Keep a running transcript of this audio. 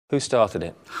Who started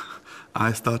it?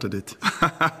 I started it.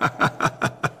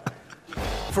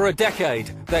 For a decade,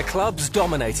 their clubs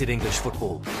dominated English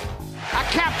football. A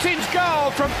captain's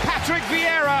goal from Patrick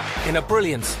Vieira. In a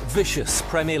brilliant, vicious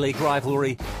Premier League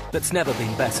rivalry that's never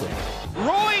been better.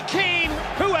 Roy Keane,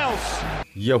 who else?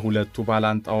 የሁለቱ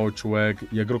ባላንጣዎች ወግ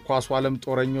የእግር ኳስ ዓለም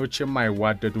ጦረኞች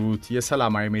የማይዋደዱት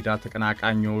የሰላማዊ ሜዳ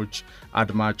ተቀናቃኞች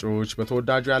አድማጮች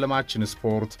በተወዳጁ የዓለማችን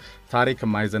ስፖርት ታሪክ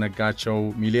የማይዘነጋቸው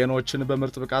ሚሊዮኖችን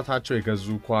በምርጥ ብቃታቸው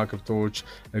የገዙ ከዋክብቶች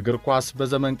እግር ኳስ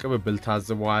በዘመን ቅብብል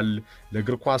ታዝበዋል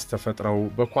ለእግር ኳስ ተፈጥረው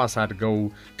በኳስ አድገው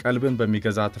ቀልብን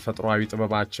በሚገዛ ተፈጥሯዊ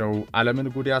ጥበባቸው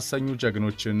ዓለምን ጉድ ያሰኙ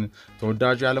ጀግኖችን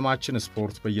ተወዳጁ የዓለማችን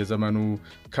ስፖርት በየዘመኑ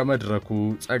ከመድረኩ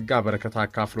ጸጋ በረከት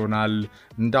አካፍሎናል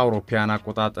እንደ አውሮፓውያን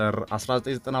አቆጣጠር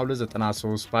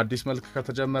 1992-93 በአዲስ መልክ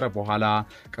ከተጀመረ በኋላ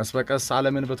ቀስ በቀስ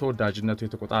ዓለምን በተወዳጅነቱ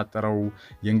የተቆጣጠረው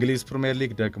የእንግሊዝ ፕሪሚየር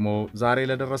ሊግ ደግሞ ዛሬ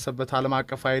ለደረሰበት ዓለም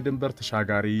አቀፋዊ ድንበር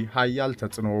ተሻጋሪ ኃያል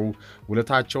ተጽዕኖ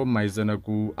ውለታቸው የማይዘነጉ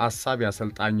አሳቢ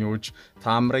አሰልጣኞች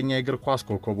ታምረኛ የእግር ኳስ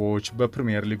ኮከቦች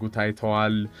በፕሪሚየር ሊጉ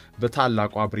ታይተዋል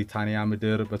በታላቋ ብሪታንያ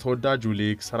ምድር በተወዳጁ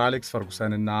ሊግ ሰር አሌክስ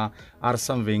ፈርጉሰንና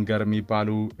አርሰን ቬንገር የሚባሉ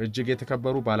እጅግ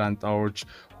የተከበሩ ባላንጣዎች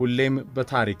ሁሌም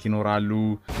በታሪክ ይኖራሉ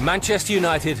Manchester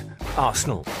United,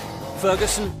 Arsenal.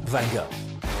 Ferguson, Wenger.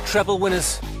 Treble winners,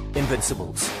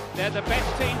 Invincibles. They're the best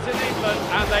teams in England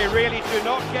and they really do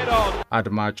not get on.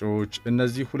 አድማጮች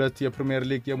እነዚህ ሁለት የፕሪሚየር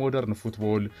ሊግ የሞደርን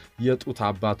ፉትቦል የጡት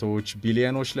አባቶች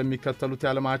ቢሊዮኖች ለሚከተሉት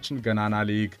የዓለማችን ገናና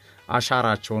ሊግ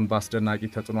አሻራቸውን ባስደናቂ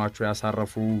ተጽዕኖአቸው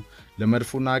ያሳረፉ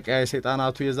ለመድፉና ቀያይ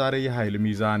ሰይጣናቱ የዛሬ የኃይል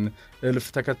ሚዛን እልፍ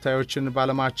ተከታዮችን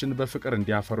ባለማችን በፍቅር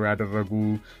እንዲያፈሩ ያደረጉ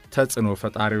ተጽዕኖ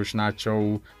ፈጣሪዎች ናቸው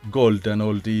ጎልደን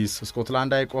ኦልዲስ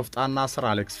ስኮትላንዳዊ ቆፍጣና ሰር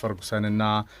አሌክስ ፈርጉሰንና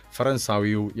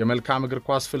ፈረንሳዊው የመልካም እግር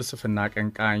ኳስ ፍልስፍና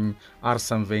ቀንቃኝ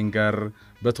አርሰን ቬንገር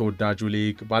በተወዳጁ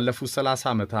ሊግ ባለፉት 30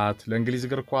 ዓመታት ለእንግሊዝ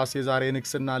እግር ኳስ የዛሬ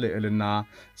ንግስና ልዕልና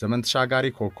ዘመን ተሻጋሪ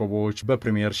ኮከቦች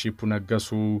በፕሪሚየርሺፑ ነገሱ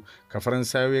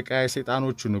ከፈረንሳዩ የቀያይ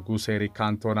ሰይጣኖቹ ንጉስ ኤሪክ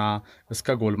ካንቶና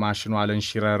እስከ ጎልማሽኑ አለን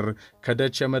ሺረር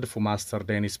ከደች የመድፉ ማስተር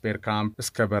ዴኒስ ቤርካምፕ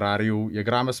እስከ በራሪው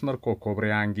የግራ መስመር ኮከብ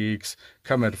ሪያን ጊግስ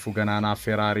ከመድፉ ገናና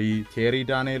ፌራሪ ቴሪ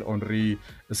ዳንኤል ኦንሪ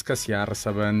እስከ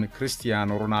CR7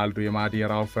 ክሪስቲያኖ ሮናልዶ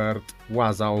የማዲራው ፈርጥ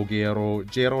ዋዛ ኦጌሮ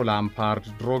ጄሮ ላምፓርድ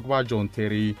ድሮግባ ጆን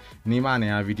ቴሪ ኒማኒያ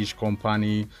ቪዲሽ ኮምፓኒ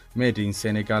ሜዲን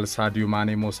ሴኔጋል ሳዲዮ ማኔ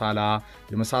ሞሳላ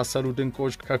የመሳሰሉ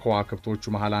ድንቆች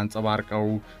ከከዋክብቶቹ መሃል አንጸባርቀው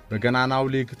በገናናው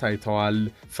ሊግ ታይተዋል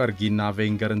ፈርጊና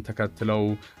ቬንገርን ተከትለው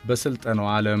በስልጠናው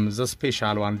ዓለም ዘ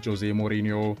ስፔሻል ዋን ጆዜ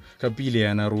ሞሪኒዮ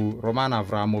ከቢሊየነሩ ሮማን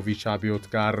አብራሞቪች አቢዮት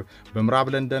ጋር በምዕራብ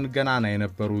ለንደን ገናና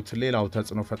የነበሩት ሌላው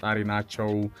ተጽዕኖ ፈጣሪ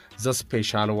ናቸው ዘ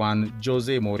ስፔሻል ዋን ጆዜ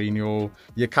ሞሪኒዮ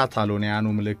የካታሎኒያኑ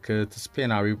ምልክት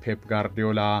ስፔናዊው ፔፕ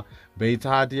ጋርዲዮላ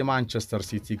በኢትሃድ የማንቸስተር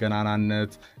ሲቲ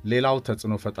ገናናነት ሌላው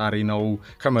ተጽዕኖ ፈጣሪ ነው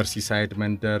ከመርሲሳይድ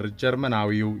መንደር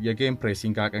ጀርመናዊው የጌም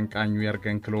ፕሬሲንግ አቀንቃኙ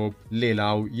የርገን ክሎፕ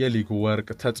ሌላው የሊጉ ወርቅ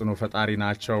ተጽዕኖ ፈጣሪ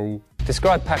ናቸው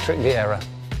Describe Patrick Vieira,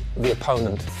 the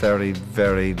opponent. Very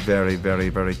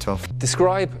tough.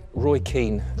 Describe Roy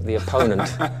Keane, the opponent.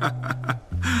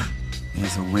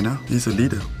 He's a winner. He's a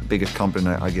leader. Biggest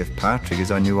compliment I give Patrick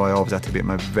is I knew I always had to be at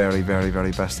my very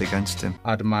best against him.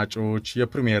 አድማጮች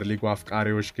የፕሪሚየር ሊግ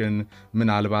አፍቃሪዎች ግን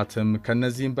ምናልባትም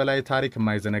ከነዚህም በላይ ታሪክ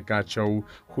የማይዘነጋቸው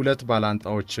ሁለት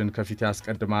ባላንጣዎችን ከፊት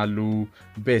ያስቀድማሉ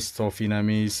ቤስት ኦፍ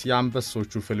ኢነሚስ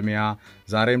የአንበሶቹ ፍልሚያ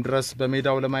ዛሬም ድረስ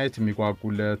በሜዳው ለማየት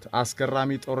የሚጓጉለት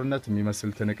አስገራሚ ጦርነት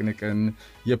የሚመስል ትንቅንቅን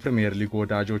የፕሪሚየር ሊግ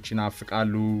ወዳጆች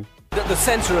ይናፍቃሉ At the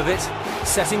center of it,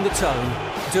 setting the tone,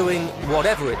 doing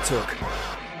whatever it took.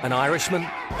 An Irishman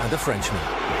and a Frenchman.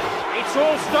 It's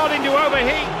all starting to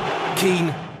overheat. Keane,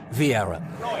 Vieira.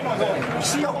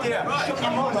 See up there.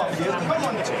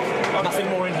 Nothing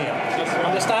more in here.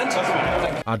 Understand?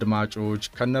 አድማጮች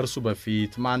ከነርሱ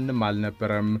በፊት ማንም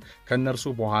አልነበረም ከነርሱ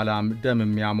በኋላም ደም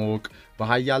የሚያሞቅ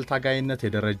በኃያል ታጋይነት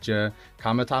የደረጀ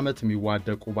ከዓመት ዓመት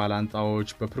የሚዋደቁ ባላንጣዎች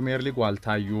በፕሪሚየር ሊግ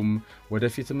አልታዩም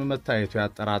ወደፊትም መታየቱ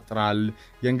ያጠራጥራል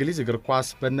የእንግሊዝ እግር ኳስ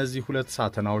በእነዚህ ሁለት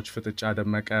ሳተናዎች ፍጥጫ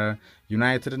ደመቀ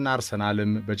ዩናይትድ እና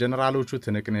አርሰናልም በጀነራሎቹ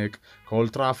ትንቅንቅ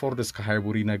ከኦልትራፎርድ እስከ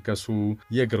ሃይቡሪ ነገሱ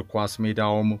የእግር ኳስ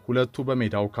ሜዳውም ሁለቱ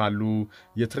በሜዳው ካሉ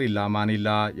የትሪላ ማኒላ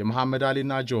የመሐመድ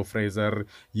አሊና ጆ ፍሬዘር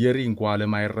የሪንጓ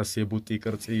ለማይረስ የቡጢ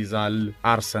ቅርጽ ይዛል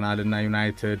አርሰናል እና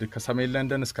ዩናይትድ ከሰሜን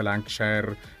ለንደን እስከ ላንክሻየር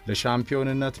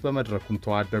ለሻምፒዮንነት በመድረኩም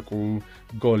ተዋደቁ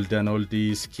ጎልደን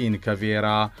ኦልዲስ ኪን ከቪየራ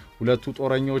ሁለቱ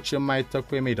ጦረኞች የማይተኩ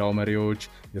የሜዳው መሪዎች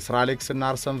የሰር አሌክስ እና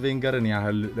አርሰን ቬንገርን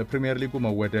ያህል ለፕሪሚየር ሊጉ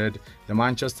መወደድ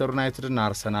ለማንቸስተር ዩናይትድ እና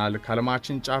አርሰናል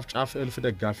ከዓለማችን ጫፍ እልፍ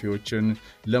ደጋፊዎችን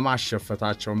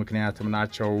ለማሸፈታቸው ምክንያትም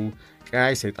ናቸው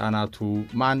ቀያይ ሰይጣናቱ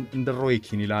ማን እንደ ሮይ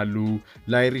ኪን ይላሉ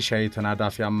ለአይሪሻዊ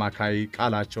ተናዳፊ አማካይ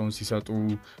ቃላቸውን ሲሰጡ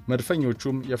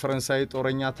መድፈኞቹም የፈረንሳይ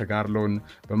ጦረኛ ተጋርሎን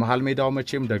በመሃል ሜዳው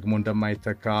መቼም ደግሞ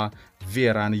እንደማይተካ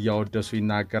ቪየራን እያወደሱ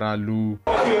ይናገራሉ።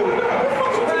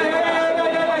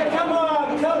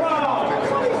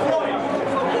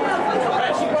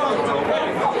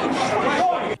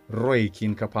 ሮይ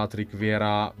ኪን ከፓትሪክ ቪየራ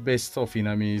ቤስት ኦፍ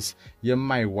ኢነሚስ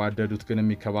የማይዋደዱት ግን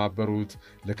የሚከባበሩት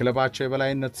ለክለባቸው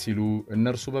የበላይነት ሲሉ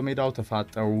እነርሱ በሜዳው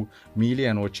ተፋጠው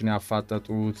ሚሊዮኖችን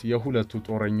ያፋጠጡት የሁለቱ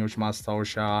ጦረኞች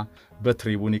ማስታወሻ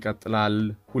በትሪቡን ይቀጥላል።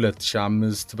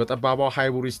 2005 በጠባባው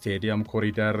ሃይቡሪ ስቴዲየም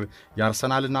ኮሪደር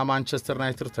የአርሰናልና ማንቸስተር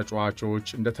ዩናይትድ ተጫዋቾች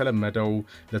እንደተለመደው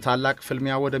ለታላቅ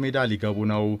ፍልሚያ ወደ ሜዳ ሊገቡ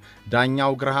ነው።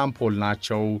 ዳኛው ግርሃም ፖል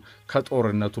ናቸው።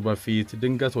 ከጦርነቱ በፊት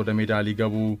ድንገት ወደ ሜዳ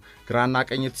ሊገቡ ግራና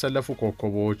ቀኝ የተሰለፉ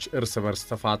ኮከቦች እርስ በርስ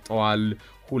ተፋጠዋል።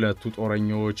 ሁለቱ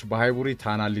ጦረኞች በሃይቡሪ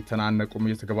ታናል ሊተናነቁም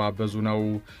እየተገባበዙ ነው።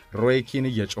 ሮይ ኪን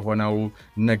እየጮኸ ነው።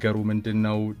 ነገሩ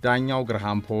ምንድነው? ዳኛው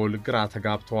ግርሃም ፖል ግራ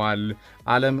ተጋብተዋል።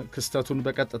 ዓለም ክስተቱን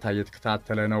በቀጥታ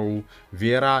እየተከታተለ ነው።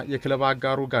 ቪየራ የክለብ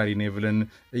አጋሩ ጋሪ ኔቭልን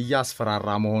እያስፈራራ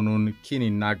መሆኑን ኪን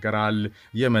ይናገራል።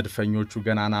 የመድፈኞቹ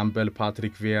ገናና አምበል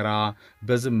ፓትሪክ ቪየራ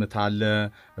በዝምታ አለ።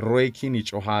 ሮይ ኪን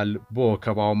ይጮሃል።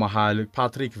 በወከባው መሃል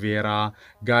ፓትሪክ ቪየራ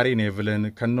ጋሪ ኔቭልን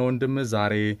ከነወንድም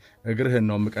ዛሬ እግርህን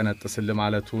ነው ምቀነጥስል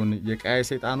ማለቱን የቀያይ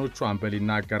ሰይጣኖቹ አምበል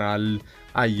ይናገራል።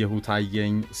 አየሁት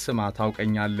አየኝ ስማ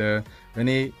ታውቀኛለህ እኔ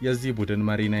የዚህ ቡድን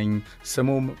መሪ ነኝ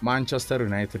ስሙም ማንቸስተር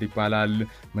ዩናይትድ ይባላል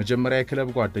መጀመሪያ የክለብ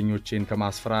ጓደኞቼን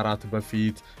ከማስፈራራት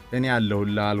በፊት እኔ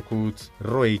ያለሁልህ አልኩት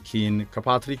ሮይ ኪን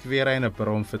ከፓትሪክ ቪየራ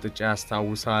የነበረውን ፍጥጫ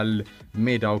ያስታውሳል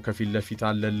ሜዳው ከፊት ለፊት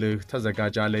አለልህ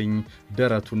ተዘጋጃለኝ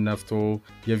ደረቱን ነፍቶ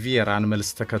የቪየራን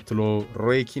መልስ ተከትሎ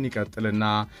ሮይ ኪን ይቀጥልና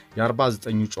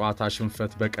የ49 ጨዋታ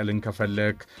ሽንፈት በቀልን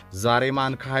ከፈለክ ዛሬ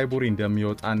ማን ከሃይቡሪ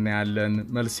እንደሚወጣና ያለን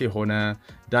መልስ ሆነ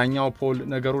ዳኛው ፖል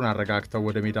ነገሩን አረጋግተው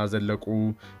ወደ ሜዳ ዘለቁ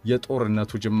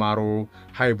የጦርነቱ ጅማሮ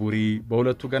ሃይቡሪ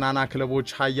በሁለቱ ገናና ክለቦች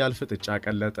ኃያል ፍጥጫ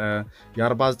ቀለጠ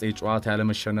የ49 ጨዋታ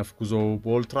ያለመሸነፍ ጉዞ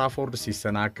በኦልድ ትራፎርድ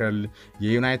ሲሰናከል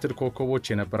የዩናይትድ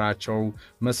ኮከቦች የነበራቸው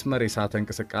መስመር የሳተ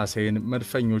እንቅስቃሴን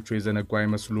መድፈኞቹ የዘነጉ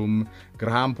አይመስሉም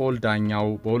ግርሃም ፖል ዳኛው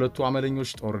በሁለቱ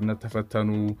አመለኞች ጦርነት ተፈተኑ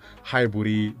ሃይቡሪ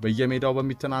በየሜዳው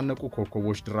በሚተናነቁ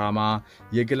ኮከቦች ድራማ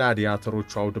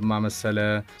የግላዲያተሮቹ አውድማ መሰለ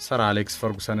ሰር አሌክስ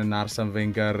ፈርጉሰንና አርሰን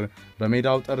ቬንገር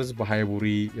በሜዳው ጠርዝ በሃይቡሪ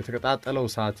የተቀጣጠለው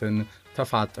ሳትን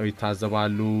ተፋጠው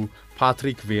ይታዘባሉ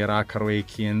ፓትሪክ ቪየራ ከሮይ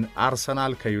ኪን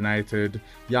አርሰናል ከዩናይትድ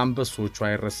ያንበሶቹ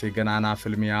አይረሴ ገናና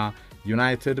ፍልሚያ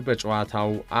ዩናይትድ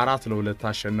በጨዋታው 4-2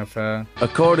 አሸነፈ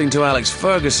According to Alex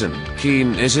Ferguson,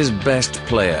 Keane is his best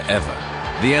player ever.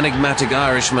 The enigmatic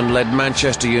Irishman led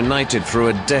Manchester United through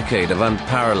a decade of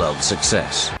unparalleled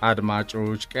success.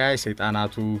 አድማጮች ቀያይ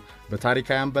ሰይጣናቱ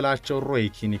በታሪካዊ አንበላቸው ሮይ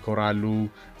ኪን ይኮራሉ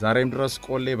ዛሬም ድረስ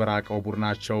ቆሌ በራቀው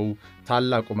ቡድናቸው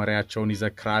ታላቁ መሪያቸውን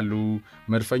ይዘክራሉ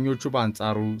መድፈኞቹ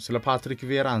በአንጻሩ ስለ ፓትሪክ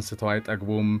ቪየራ አንስተው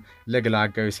አይጠግቡም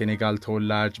ለግላጋዩ ሴኔጋል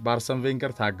ተወላጅ በአርሰን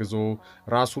ቬንገር ታግዞ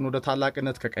ራሱን ወደ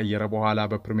ታላቅነት ከቀየረ በኋላ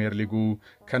በፕሪሚየር ሊጉ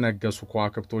ከነገሱ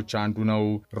ከዋክብቶች አንዱ ነው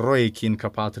ሮይ ኪን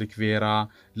ከፓትሪክ ቪየራ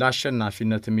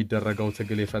ለአሸናፊነት የሚደረገው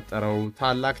ትግል የፈጠረው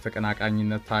ታላቅ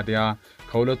ተቀናቃኝነት ታዲያ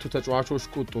ከሁለቱ ተጫዋቾች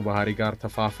ቁጡ ባህሪ ጋር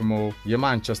ተፋፍሞ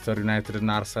የማንቸስተር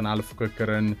ዩናይትድና አርሰናል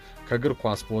ፉክክርን ከግር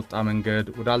ኳስ በወጣ መንገድ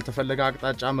ወዳልተፈለገ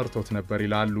አቅጣጫ መርቶት ነበር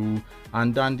ይላሉ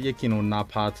አንዳንድ የኪኖና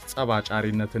ፓት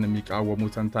ጸባጫሪነትን የሚቃወሙ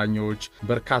ተንታኞች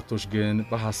በርካቶች ግን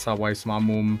በሐሳቡ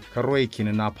አይስማሙም ከሮይ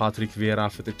ኪንና ፓትሪክ ቪየራ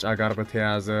ፍጥጫ ጋር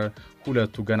በተያያዘ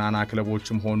ሁለቱ ገናና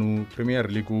ክለቦችም ሆኑ ፕሪሚየር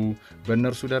ሊጉ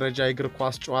በእነርሱ ደረጃ የግር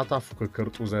ኳስ ጨዋታ ፉክክር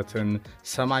ጡዘትን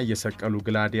ሰማይ የሰቀሉ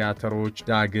ግላዲያተሮች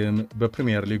ዳግም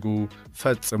በፕሪሚየር ሊጉ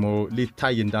ፈጽሞ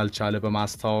ሊታይ እንዳልቻለ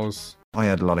በማስታወስ I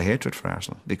had a lot of hatred for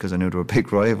Arsenal because I knew they were big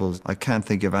rivals. I can't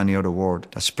think of any other word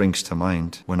that springs to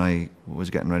mind when I was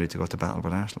getting ready to go to battle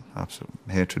with Arsenal. Absolute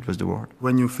hatred was the word.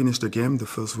 When you finish the game, the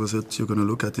first result you're going to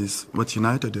look at is what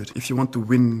United did. If you want to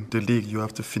win the league, you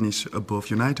have to finish above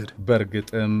United.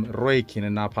 በርግጥም ሮይ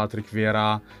ኪንና ፓትሪክ ቪየራ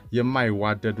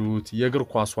የማይዋደዱት የእግር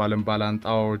ኳስ ዓለም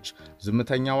ባላንጣዎች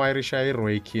ዝምተኛው አይሪሻዊ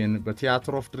ሮይ ኪን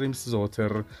በቲያትር ኦፍ ድሪምስ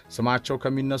ዘወትር ስማቸው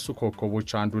ከሚነሱ ኮከቦች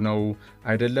አንዱ ነው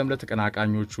አይደለም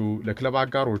ለተቀናቃኞቹ ለክለብ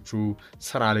አጋሮቹ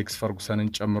ሰር አሌክስ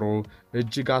ፈርጉሰንን ጨምሮ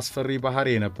እጅግ አስፈሪ ባህሪ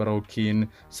የነበረው ኪን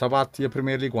 7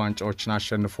 የፕሪሚየር ሊግ ዋንጫዎችን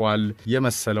አሸንፏል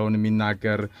የመሰለውን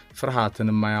የሚናገር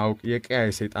ፍርሃትን የማያውቅ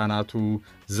የቀያይ ሰይጣናቱ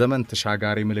ዘመን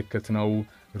ተሻጋሪ ምልክት ነው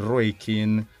ሮይ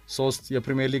ኪን 3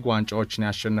 የፕሪሚየር ሊግ ዋንጫዎችን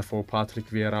ያሸነፈው ፓትሪክ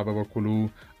ቪየራ በበኩሉ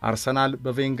አርሰናል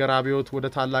በቬንገር አብዮት ወደ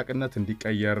ታላቅነት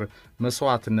እንዲቀየር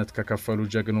መስዋዕትነት ከከፈሉ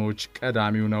ጀግኖች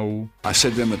ቀዳሚው ነው I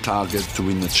set them a target to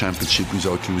win the championship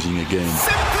without losing a game.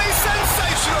 Simply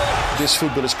sensational! This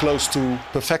football is close to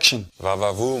perfection.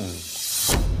 Vavavoom.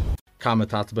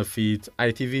 ከዓመታት በፊት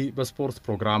ITV በስፖርት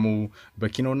ፕሮግራሙ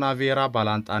በኪኖና ቪዬራ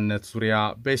ባላንጣነት ዙሪያ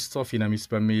ቤስት ኦፍ ኢነሚስ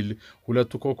በሚል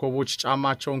ሁለቱ ኮከቦች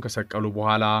ጫማቸውን ከሰቀሉ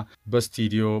በኋላ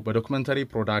በስቱዲዮ በዶክመንተሪ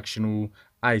ፕሮዳክሽኑ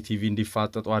ITV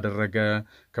እንዲፋጠጡ አደረገ።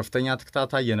 ከፍተኛ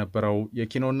ተከታታይ የነበረው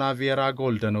የኪኖና ቪዬራ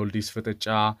ጎልደን ኦልዲስ ፍጥጫ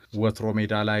ወትሮ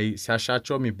ሜዳ ላይ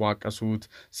ሲያሻቸው የሚቧቀሱት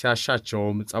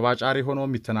ሲያሻቸውም ጸባጫሪ ሆነው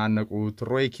የሚተናነቁት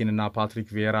ሮይ ኪንና ፓትሪክ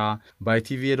ቪዬራ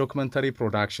በITV የዶክመንተሪ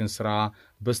ፕሮዳክሽን ስራ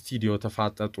በስቱዲዮ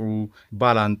ተፋጠጡ።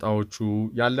 ባላንጣዎቹ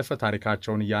ያለፈ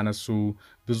ታሪካቸውን እያነሱ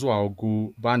ብዙ አውጉ።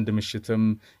 በአንድ ምሽትም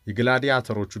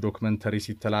የግላዲያተሮቹ ዶክመንተሪ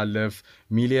ሲተላለፍ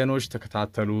ሚሊዮኖች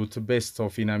ተከታተሉት። ቤስት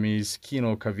ኦፍ ኢነሚስ ኪኖ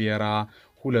ከቪዬራ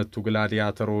ሁለቱ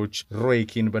ግላዲያተሮች ሮይ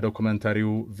ኪን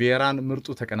በዶክመንተሪው ቪዬራን ምርጡ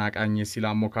ተቀናቃኝ ሲል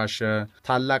አሞካሸ።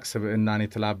 ታላቅ ስብዕናን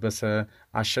የተላበሰ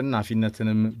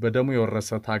አሸናፊነትንም በደሙ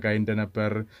የወረሰ ታጋይ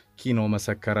እንደነበር ኪኖ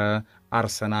መሰከረ።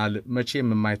 አርሰናል መቼም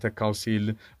የማይተካው ሲል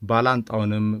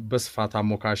ባላንጣውንም በስፋት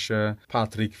አሞካሸ።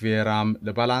 ፓትሪክ ቪዬራም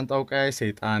ለባላንጣው ቀያይ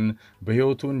ሰይጣን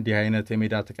በሕይወቱ እንዲህ አይነት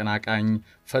የሜዳ ተቀናቃኝ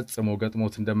ፈጽሞ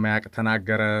ገጥሞት እንደማያቅ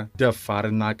ተናገረ።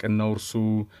 ደፋርና ቅን ነው እርሱ።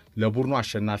 ለቡድኑ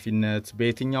አሸናፊነት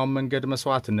በየትኛውም መንገድ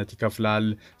መስዋዕትነት ይከፍላል።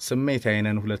 ስሜታዊ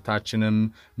ነን ሁለታችንም።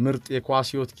 ምርጥ የኳስ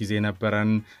ሕይወት ጊዜ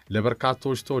ነበረን፣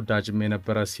 ለበርካቶች ተወዳጅም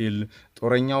የነበረ ሲል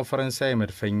ጦረኛው ፈረንሳይ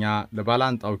መድፈኛ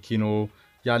ለባላንጣው ኪኖ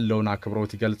ያለውን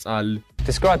አክብሮት ይገልጻል።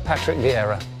 Describe Patrick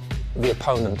Vieira, the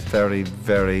opponent. Very,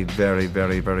 very, very,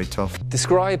 very, very tough.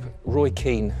 Describe Roy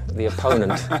Keane, the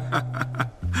opponent.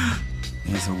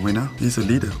 He's a winner. He's a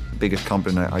leader. Biggest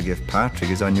compliment I give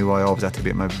Patrick is I knew I always had to be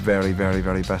at my very, very,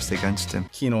 very best against him.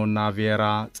 ኪኖና ቪዬራ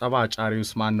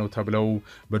ጸባጫሪውስ ማን ነው ተብለው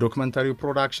በዶክመንተሪው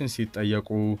ፕሮዳክሽን ሲጠየቁ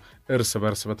እርስ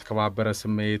በርስ በተከባበረ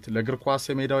ስሜት ለእግር ኳስ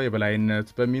የሜዳው የበላይነት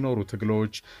በሚኖሩ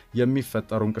ትግሎች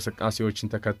የሚፈጠሩ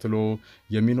እንቅስቃሴዎችን ተከትሎ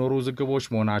የሚኖሩ ዝግቦች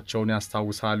መሆናቸውን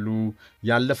ያስታውሳሉ።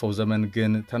 ያለፈው ዘመን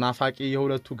ግን ተናፋቂ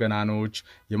የሁለቱ ገናኖች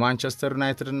የማንቸስተር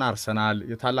ዩናይትድና አርሰናል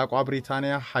የታላቋ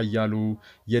ብሪታንያ ኃያሉ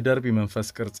የደርቢ መንፈስ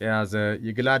ቅርጽ የያዘ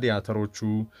የግላዲያተሮቹ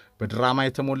በድራማ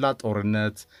የተሞላ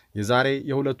ጦርነት የዛሬ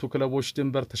የሁለቱ ክለቦች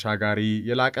ድንበር ተሻጋሪ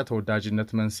የላቀ ተወዳጅነት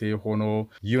መንስኤ ሆኖ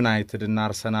ዩናይትድ እና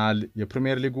አርሰናል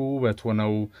የፕሪሚየር ሊጉ ውበት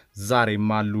ሆነው ዛሬም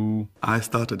አሉ። I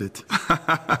started it.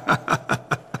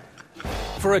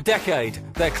 For a decade,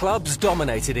 their clubs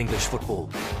dominated English football.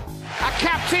 A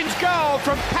captain's goal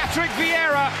from Patrick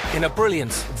Vieira. In a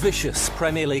brilliant, vicious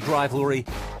Premier League rivalry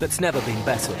that's never been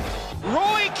better.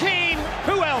 Roy Keane,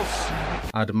 who else?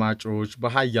 አድማጮች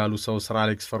በኃያሉ ሰው ሰር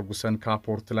አሌክስ ፈርጉሰን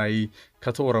ካፖርት ላይ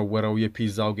ከተወረወረው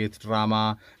የፒዛው ጌት ድራማ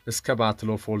እስከ ባትል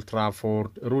ኦፍ ኦልድ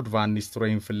ትራፎርድ ሩድ ቫን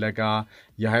ኒስትሮይን ፍለጋ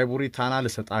የሃይቡሪ ታናል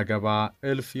ሰጣ ገባ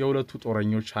እልፍ የሁለቱ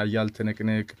ጦረኞች ኃያል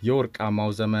ትንቅንቅ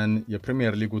የወርቃማው ዘመን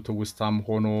የፕሪሚየር ሊጉ ትውስታም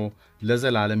ሆኖ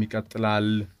ለዘላለም ይቀጥላል።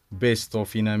 ቤስት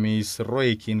ኦፍ ኢነሚስ ሮይ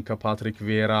ኪን ከፓትሪክ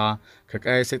ቪዬራ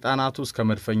ከቀይ ሰይጣናቱ እስከ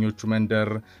መድፈኞቹ መንደር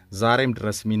ዛሬም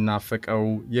ድረስ የሚናፈቀው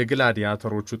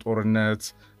የግላዲያተሮቹ ጦርነት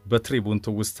በትሪቡን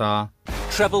ትውስታ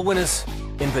Treble winners,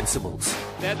 invincibles.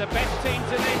 They're the best teams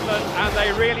in England and they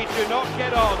really do not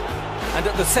get on. And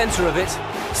at the centre of it,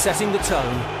 setting the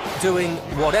tone, doing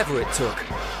whatever it took,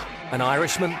 an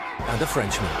Irishman and a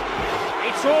Frenchman.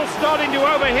 It's all starting to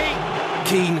overheat.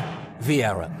 Keane,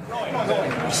 Vieira.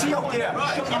 See up there.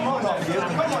 Come on up here.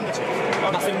 Come on.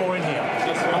 Nothing more in here.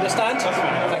 Understand?